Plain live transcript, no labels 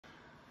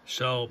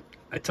So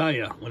I tell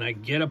you, when I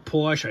get a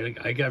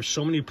Porsche, I got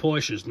so many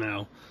Porsches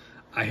now,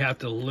 I have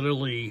to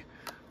literally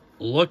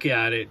look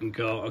at it and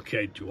go,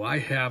 okay, do I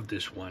have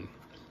this one?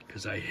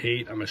 Because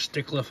I'm a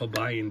stickler for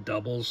buying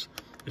doubles.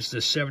 This is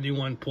the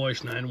 71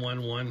 Porsche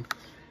 911,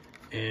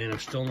 and I'm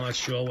still not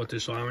sure what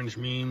this orange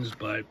means,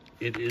 but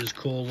it is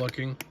cool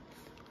looking.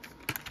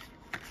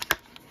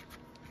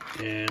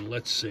 And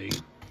let's see.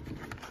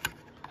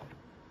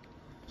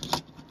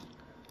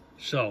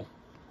 So,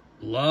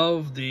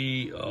 love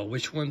the,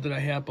 which one did I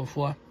have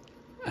before?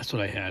 That's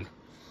what I had.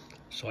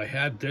 So I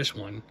had this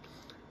one,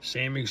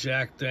 same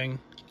exact thing,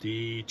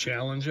 the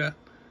Challenger.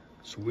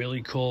 It's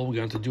really cool. We're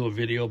going to do a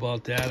video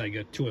about that. I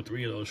got 2 or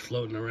 3 of those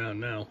floating around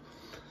now.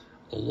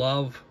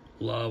 Love,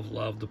 love,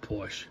 love the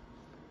Porsche.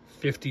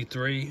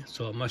 53,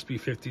 so it must be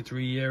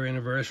 53-year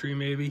anniversary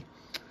maybe.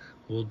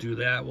 We'll do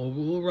that.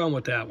 We'll run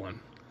with that one.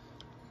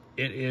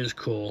 It is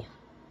cool.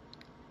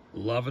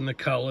 Loving the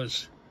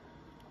colors.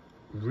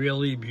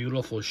 Really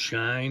beautiful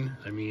shine.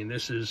 I mean,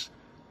 this is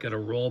got a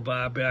roll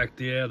bar back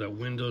there. The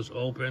windows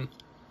open.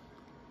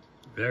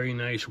 Very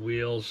nice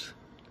wheels.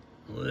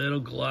 A little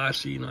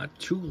glossy, not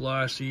too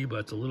glossy, but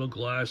it's a little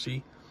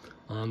glossy.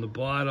 On the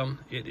bottom,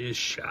 it is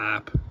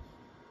sharp.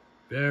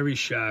 Very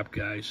sharp,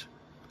 guys.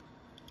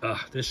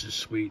 Ah, this is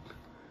sweet.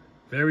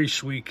 Very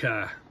sweet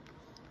car.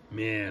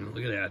 Man,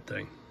 look at that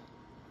thing.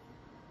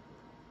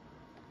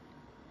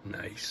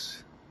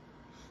 Nice.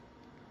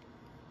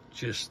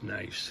 Just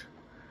nice.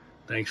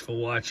 Thanks for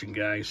watching,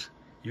 guys.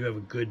 You have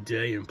a good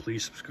day, and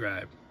please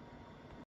subscribe.